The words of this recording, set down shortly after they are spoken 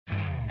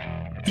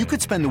You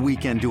could spend the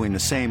weekend doing the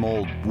same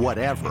old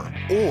whatever,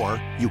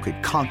 or you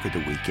could conquer the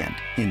weekend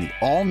in the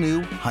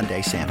all-new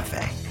Hyundai Santa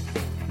Fe.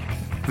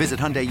 Visit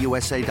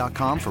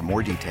HyundaiUSA.com for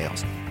more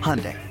details.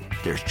 Hyundai,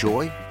 there's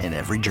joy in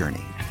every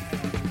journey.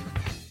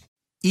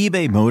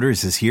 eBay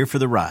Motors is here for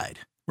the ride.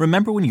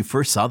 Remember when you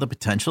first saw the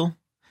potential?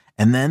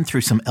 And then through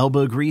some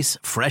elbow grease,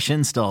 fresh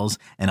installs,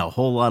 and a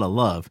whole lot of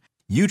love,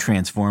 you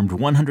transformed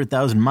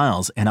 100,000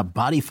 miles and a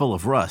body full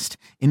of rust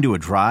into a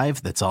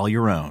drive that's all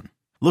your own.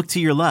 Look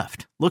to your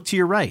left. Look to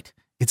your right.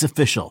 It's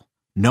official.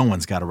 No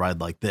one's got a ride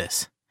like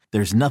this.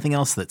 There's nothing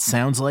else that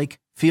sounds like,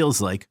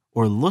 feels like,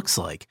 or looks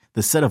like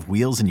the set of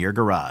wheels in your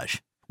garage.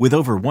 With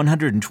over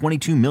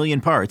 122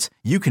 million parts,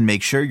 you can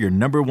make sure your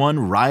number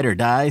one ride or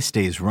die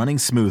stays running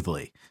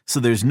smoothly.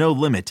 So there's no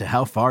limit to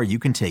how far you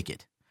can take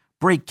it.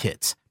 Brake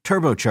kits,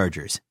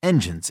 turbochargers,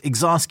 engines,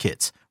 exhaust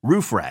kits,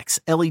 roof racks,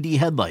 LED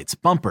headlights,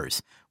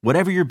 bumpers,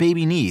 whatever your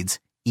baby needs,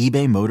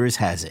 eBay Motors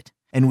has it.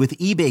 And with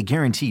eBay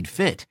Guaranteed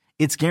Fit,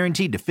 it's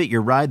guaranteed to fit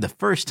your ride the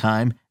first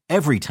time,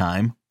 every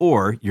time,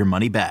 or your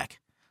money back.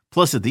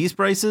 Plus, at these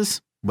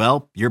prices,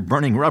 well, you're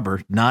burning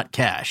rubber, not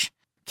cash.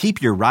 Keep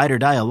your ride or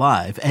die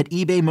alive at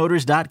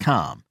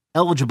ebaymotors.com.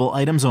 Eligible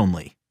items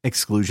only.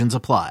 Exclusions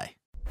apply.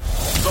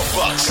 The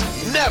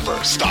Bucks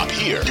never stop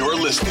here. You're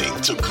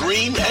listening to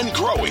Green and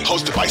Growing,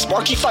 hosted by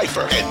Sparky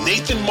Pfeiffer and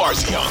Nathan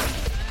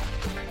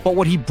Marzion. But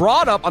what he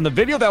brought up on the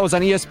video that was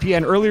on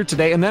ESPN earlier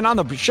today and then on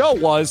the show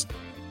was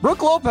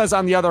Brook Lopez,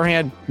 on the other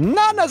hand,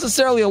 not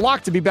necessarily a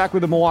lock to be back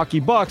with the Milwaukee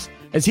Bucks,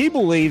 as he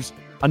believes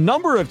a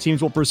number of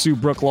teams will pursue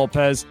Brook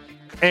Lopez.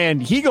 And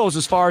he goes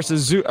as far as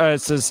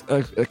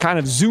to kind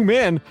of zoom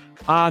in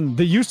on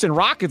the Houston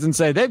Rockets and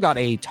say they've got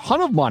a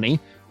ton of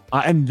money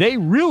and they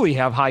really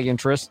have high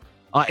interest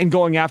in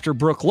going after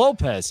Brook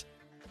Lopez.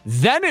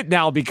 Then it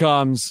now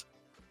becomes,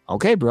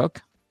 okay,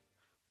 Brook,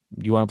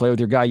 you want to play with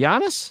your guy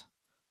Giannis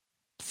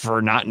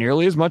for not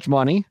nearly as much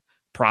money?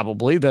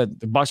 Probably the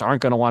Bucks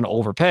aren't going to want to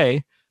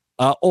overpay,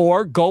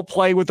 or go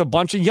play with a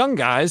bunch of young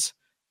guys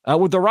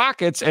with the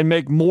Rockets and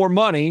make more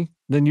money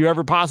than you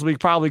ever probably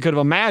could have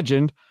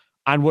imagined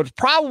on what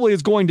probably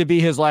is going to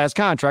be his last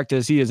contract,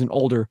 as he is an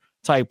older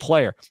type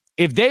player.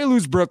 If they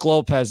lose Brook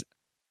Lopez,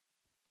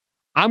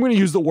 I'm going to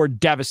use the word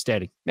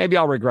devastating. Maybe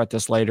I'll regret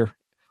this later,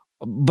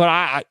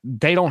 but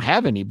they don't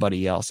have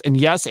anybody else. And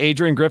yes,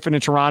 Adrian Griffin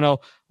in Toronto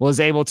was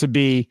able to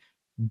be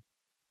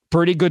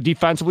pretty good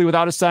defensively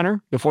without a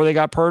center before they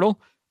got Pirtle.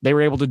 They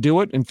were able to do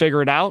it and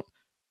figure it out.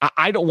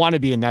 I don't want to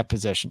be in that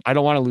position. I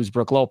don't want to lose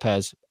Brook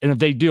Lopez. And if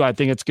they do, I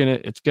think it's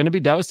gonna be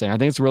devastating. I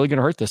think it's really going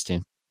to hurt this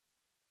team.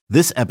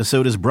 This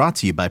episode is brought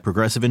to you by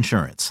Progressive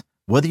Insurance.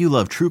 Whether you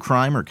love true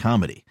crime or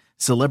comedy,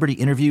 celebrity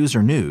interviews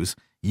or news,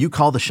 you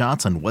call the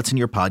shots on what's in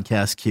your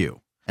podcast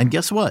queue. And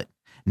guess what?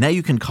 Now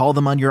you can call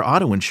them on your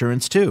auto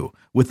insurance too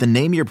with the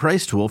Name Your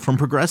Price tool from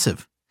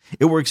Progressive.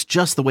 It works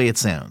just the way it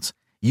sounds.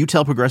 You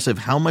tell Progressive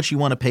how much you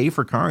want to pay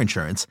for car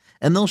insurance,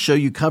 and they'll show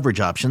you coverage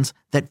options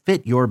that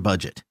fit your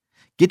budget.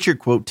 Get your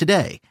quote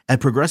today at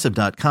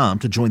Progressive.com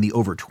to join the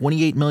over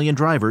 28 million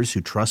drivers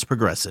who trust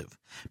Progressive.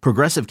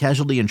 Progressive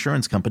Casualty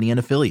Insurance Company and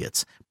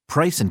Affiliates.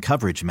 Price and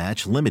coverage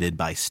match limited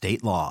by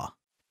state law.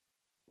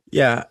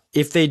 Yeah,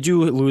 if they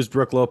do lose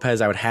Brook Lopez,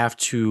 I would have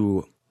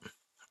to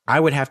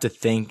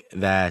think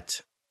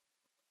that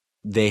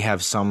they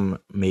have some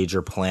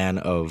major plan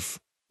of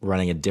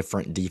running a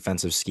different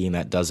defensive scheme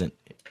that doesn't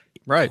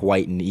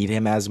quite need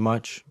him as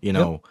much,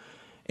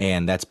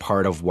 and that's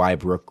part of why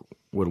Brook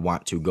would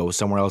want to go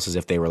somewhere else, is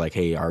if they were like,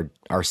 hey,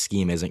 our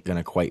scheme isn't going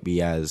to quite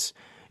be as,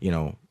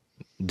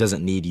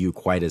 doesn't need you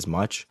quite as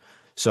much.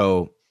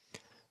 So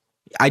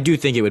I do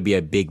think it would be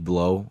a big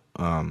blow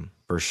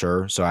for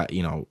sure. So,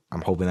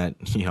 I'm hoping that,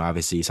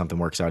 obviously something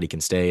works out, he can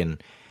stay.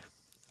 And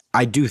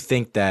I do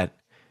think that,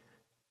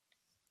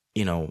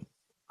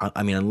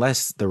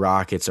 unless the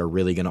Rockets are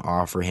really going to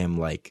offer him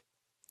like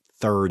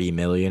 $30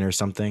 million or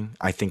something,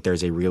 I think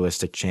there's a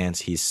realistic chance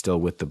he's still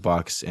with the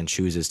Bucks and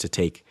chooses to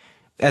take,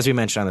 as we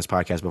mentioned on this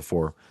podcast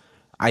before,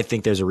 I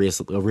think there's a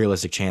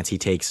realistic chance he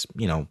takes,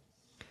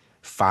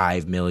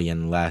 $5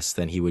 million less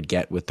than he would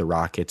get with the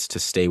Rockets to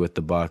stay with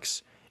the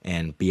Bucks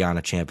and be on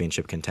a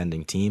championship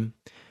contending team.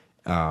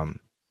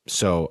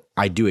 So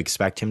I do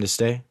expect him to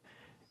stay.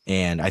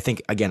 And I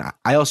think, again,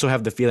 I also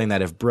have the feeling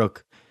that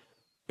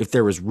if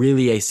there was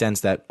really a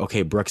sense that,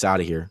 okay, Brook's out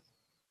of here,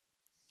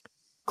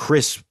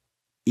 Chris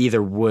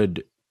either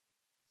would,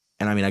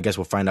 and I guess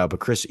we'll find out, but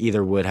Chris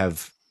either would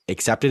have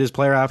accepted his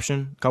player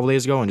option a couple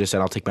days ago and just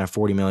said, I'll take my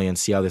 $40 million,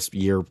 see how this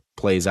year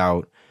plays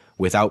out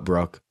without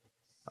Brook.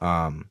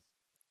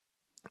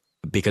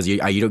 Because you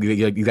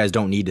guys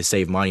don't need to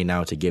save money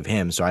now to give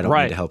him, so I don't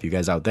need to help you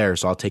guys out there.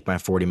 So I'll take my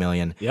 $40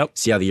 million,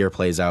 see how the year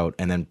plays out,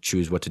 and then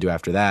choose what to do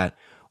after that.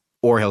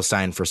 Or he'll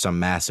sign for some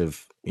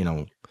massive,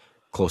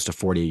 close to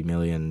 $40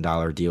 million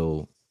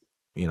deal,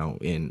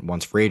 in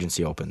once free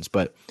agency opens.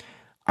 But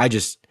I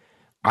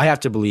have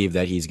to believe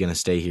that he's going to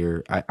stay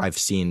here. I've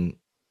seen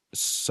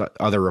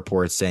other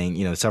reports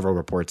saying, several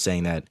reports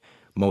saying that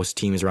most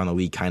teams around the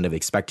league kind of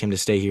expect him to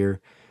stay here.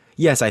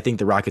 Yes, I think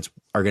the Rockets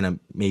are going to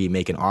maybe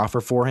make an offer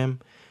for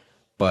him,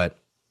 but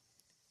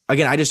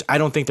again, I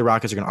don't think the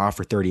Rockets are going to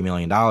offer $30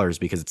 million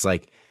because it's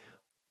like,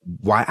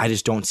 why? I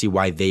just don't see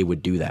why they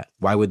would do that.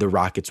 Why would the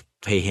Rockets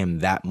pay him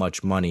that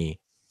much money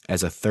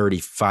as a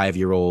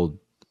 35-year-old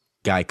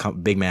guy,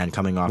 big man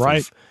coming off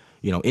of,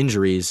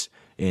 injuries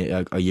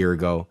a year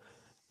ago?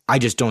 I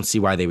just don't see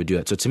why they would do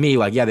that. So to me,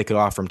 like, yeah, they could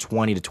offer him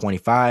 20 to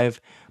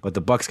 25, but the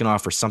Bucks can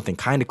offer something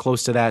kind of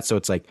close to that. So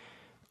it's like,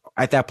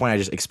 at that point, I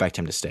just expect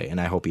him to stay, and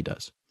I hope he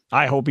does.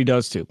 I hope he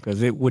does too,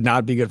 because it would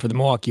not be good for the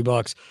Milwaukee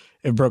Bucks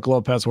if Brook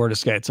Lopez were to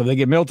skate. So if they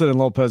get Milton and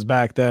Lopez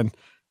back, then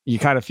you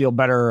kind of feel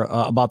better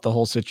about the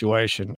whole situation.